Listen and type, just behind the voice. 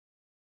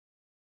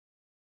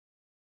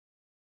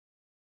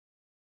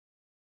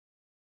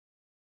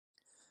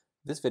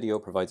This video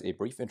provides a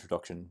brief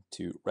introduction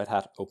to Red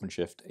Hat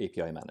OpenShift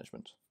API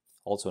management,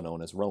 also known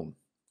as RHOAM.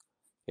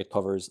 It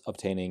covers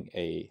obtaining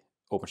a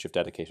OpenShift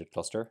dedicated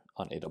cluster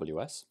on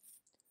AWS,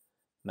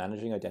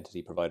 managing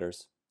identity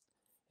providers,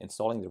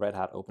 installing the Red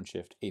Hat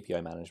OpenShift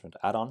API management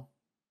add-on,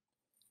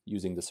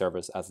 using the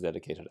service as a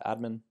dedicated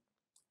admin,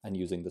 and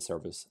using the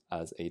service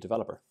as a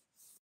developer.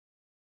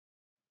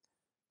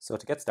 So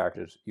to get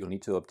started, you'll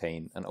need to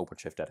obtain an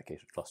OpenShift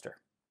dedicated cluster.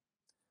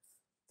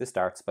 This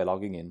starts by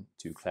logging in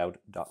to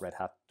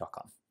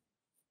cloud.redhat.com.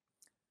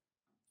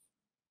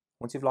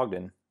 Once you've logged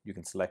in, you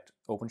can select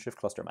OpenShift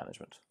Cluster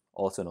Management,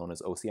 also known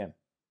as OCM.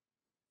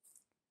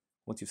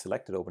 Once you've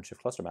selected OpenShift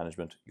Cluster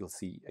Management, you'll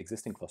see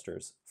existing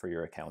clusters for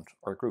your account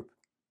or group.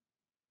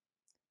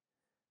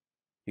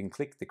 You can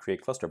click the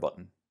Create Cluster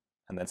button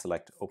and then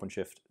select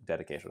OpenShift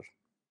Dedicated,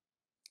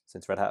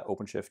 since Red Hat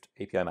OpenShift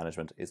API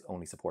Management is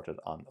only supported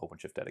on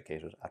OpenShift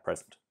Dedicated at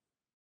present.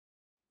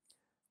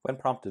 When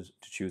prompted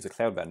to choose a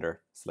cloud vendor,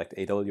 select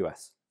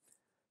AWS.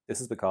 This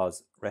is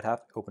because Red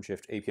Hat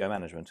OpenShift API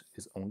Management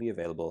is only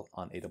available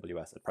on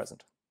AWS at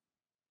present.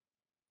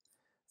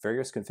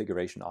 Various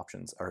configuration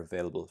options are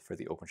available for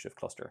the OpenShift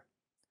cluster,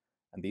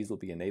 and these will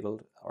be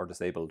enabled or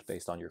disabled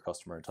based on your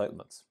customer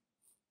entitlements.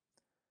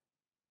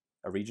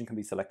 A region can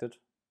be selected,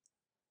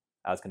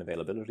 as can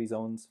availability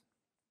zones,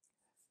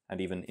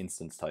 and even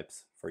instance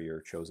types for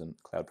your chosen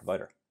cloud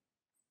provider.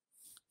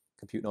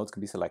 Compute nodes can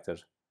be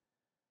selected,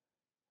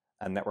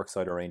 and network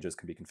CIDR ranges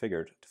can be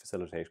configured to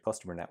facilitate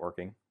customer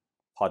networking,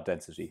 pod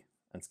density,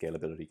 and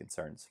scalability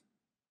concerns.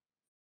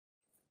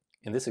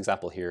 In this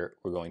example here,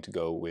 we're going to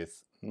go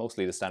with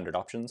mostly the standard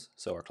options,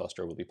 so our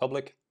cluster will be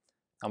public,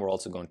 and we're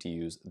also going to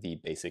use the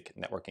basic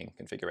networking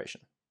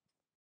configuration.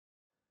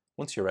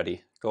 Once you're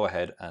ready, go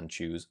ahead and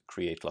choose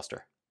Create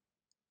Cluster.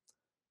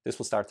 This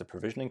will start the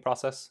provisioning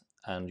process,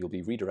 and you'll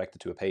be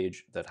redirected to a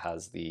page that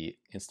has the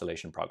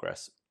installation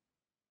progress.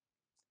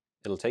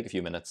 It'll take a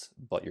few minutes,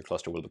 but your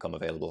cluster will become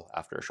available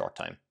after a short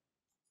time.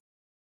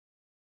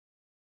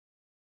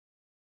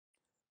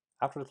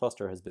 After the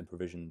cluster has been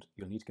provisioned,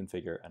 you'll need to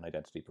configure an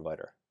identity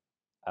provider,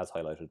 as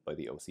highlighted by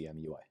the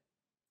OCM UI.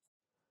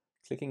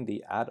 Clicking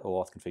the Add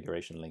OAuth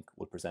configuration link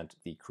will present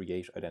the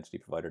Create Identity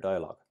Provider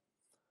dialog.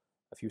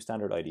 A few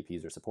standard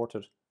IDPs are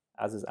supported,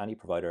 as is any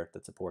provider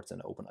that supports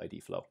an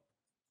OpenID flow.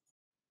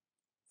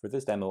 For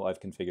this demo, I've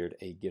configured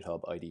a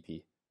GitHub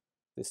IDP.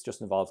 This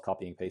just involves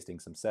copying and pasting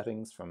some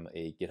settings from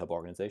a GitHub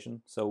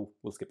organization, so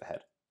we'll skip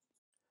ahead.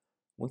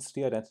 Once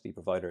the identity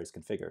provider is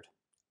configured,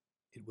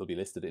 it will be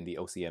listed in the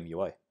OCM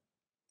UI.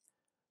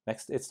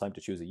 Next, it's time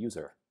to choose a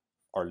user,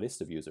 or list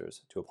of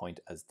users, to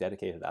appoint as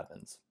dedicated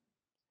admins.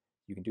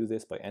 You can do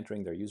this by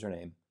entering their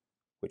username,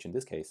 which in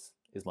this case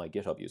is my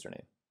GitHub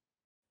username.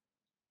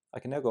 I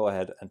can now go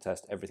ahead and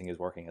test everything is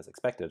working as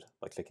expected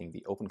by clicking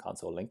the Open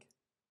Console link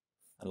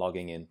and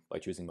logging in by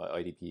choosing my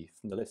IDP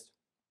from the list.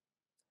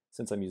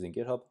 Since I'm using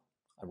GitHub,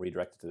 I'm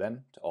redirected to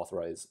them to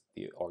authorize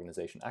the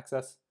organization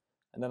access,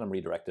 and then I'm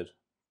redirected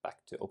back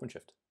to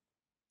OpenShift.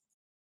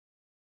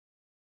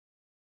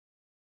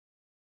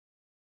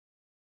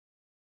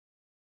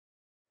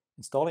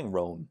 Installing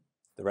RHOAM,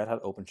 the Red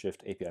Hat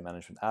OpenShift API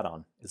Management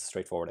add-on, is a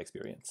straightforward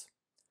experience.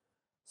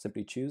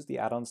 Simply choose the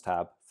Add-ons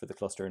tab for the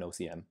cluster in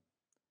OCM,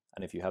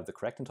 and if you have the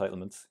correct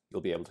entitlements,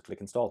 you'll be able to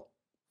click Install.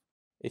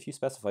 If you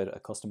specified a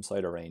custom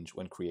CIDR range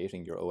when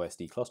creating your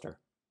OSD cluster,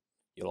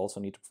 you'll also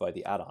need to provide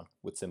the add-on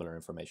with similar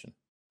information.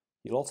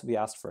 You'll also be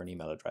asked for an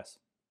email address.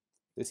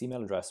 This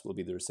email address will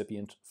be the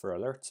recipient for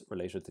alerts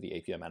related to the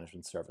API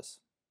management service.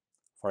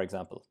 For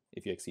example,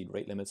 if you exceed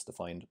rate limits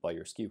defined by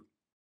your SKU.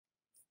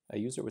 A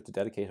user with the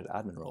dedicated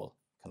admin role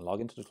can log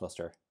into the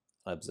cluster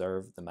and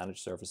observe the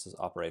managed services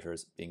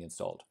operators being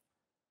installed.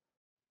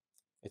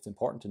 It's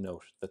important to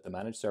note that the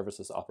managed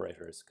services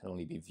operators can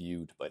only be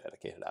viewed by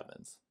dedicated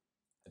admins.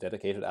 A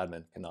dedicated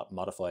admin cannot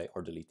modify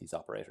or delete these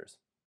operators.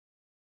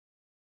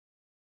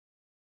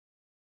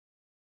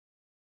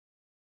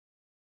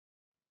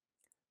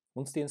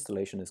 Once the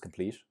installation is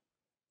complete,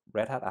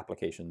 Red Hat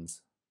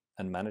applications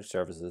and managed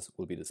services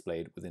will be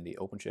displayed within the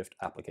OpenShift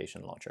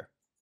application launcher.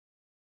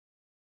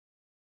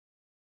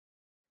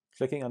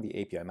 Clicking on the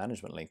API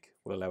management link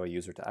will allow a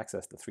user to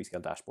access the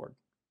 3-scale dashboard.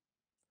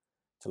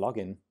 To log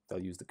in, they'll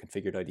use the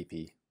configured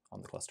IDP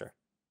on the cluster.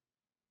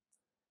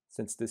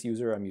 Since this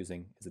user I'm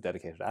using is a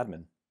dedicated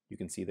admin, you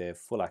can see they have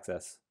full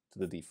access to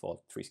the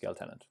default 3-scale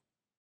tenant.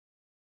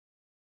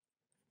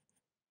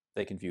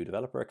 They can view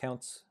developer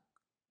accounts,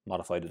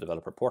 modify the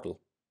developer portal,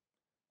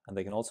 and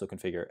they can also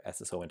configure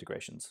SSO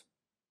integrations.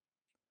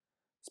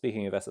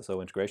 Speaking of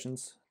SSO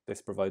integrations,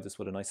 this provides us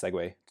with a nice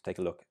segue to take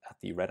a look at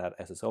the Red Hat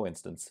SSO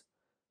instance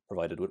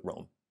provided with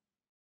RHOAM.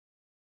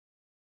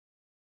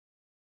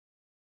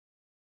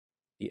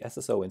 The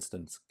SSO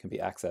instance can be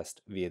accessed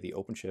via the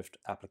OpenShift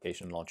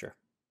application launcher.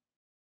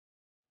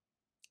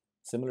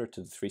 Similar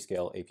to the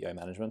 3-scale API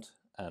management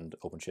and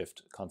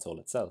OpenShift console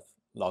itself,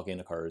 login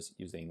occurs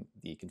using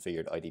the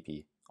configured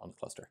IDP on the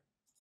cluster.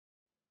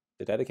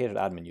 The dedicated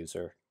admin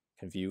user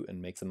can view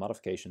and make some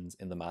modifications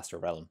in the master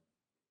realm.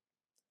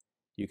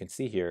 You can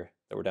see here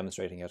that we're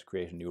demonstrating how to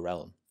create a new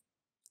realm,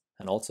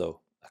 and also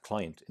a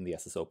client in the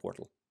SSO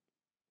portal.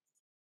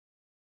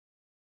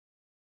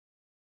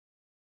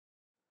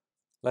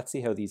 Let's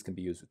see how these can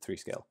be used with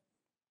 3Scale.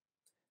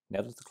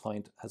 Now that the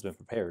client has been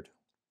prepared,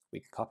 we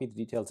can copy the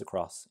details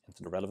across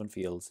into the relevant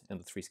fields in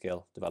the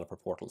 3Scale developer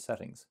portal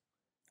settings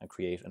and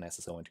create an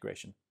SSO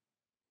integration.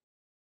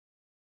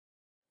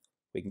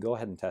 We can go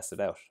ahead and test it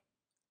out,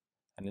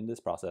 and in this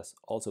process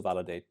also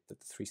validate that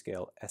the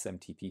 3Scale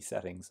SMTP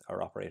settings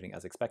are operating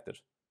as expected.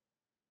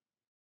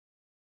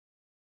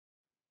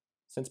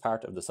 Since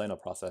part of the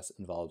sign-up process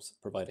involves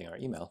providing our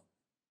email,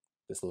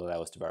 this will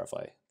allow us to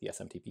verify the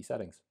SMTP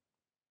settings.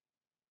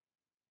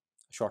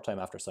 A short time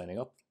after signing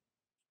up,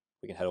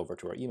 we can head over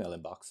to our email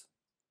inbox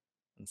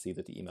and see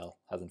that the email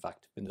has in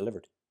fact been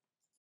delivered.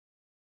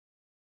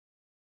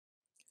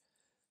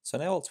 So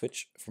now I'll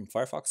switch from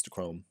Firefox to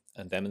Chrome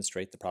and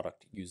demonstrate the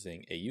product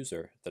using a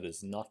user that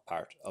is not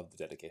part of the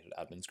dedicated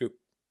admins group.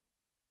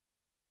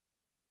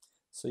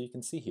 So you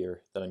can see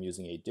here that I'm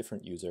using a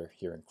different user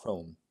here in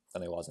Chrome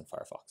than I was in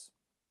Firefox.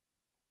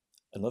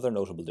 Another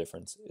notable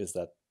difference is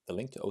that the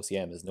link to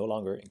OCM is no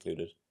longer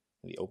included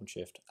in the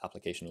OpenShift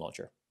application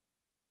launcher.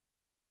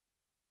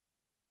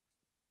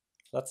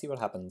 Let's see what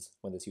happens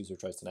when this user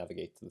tries to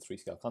navigate to the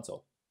 3Scale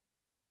console.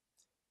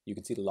 You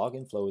can see the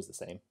login flow is the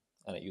same,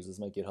 and it uses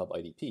my GitHub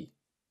IDP.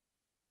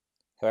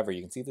 However,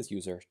 you can see this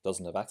user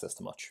doesn't have access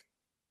to much.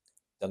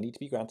 They'll need to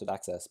be granted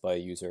access by a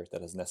user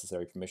that has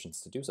necessary permissions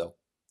to do so,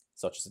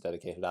 such as the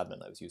dedicated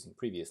admin I was using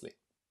previously.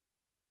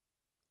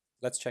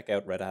 Let's check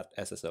out Red Hat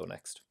SSO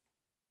next.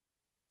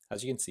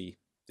 As you can see,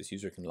 this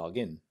user can log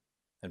in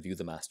and view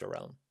the master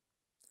realm,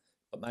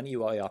 but many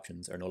UI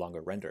options are no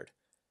longer rendered.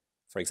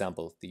 For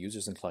example, the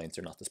users and clients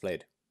are not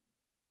displayed.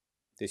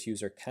 This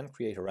user can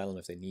create a realm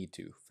if they need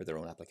to for their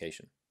own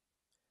application.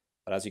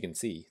 But as you can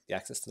see, the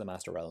access to the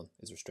master realm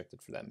is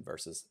restricted for them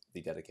versus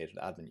the dedicated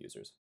admin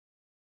users.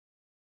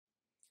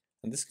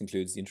 And this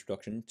concludes the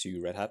introduction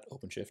to Red Hat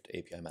OpenShift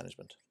API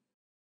management.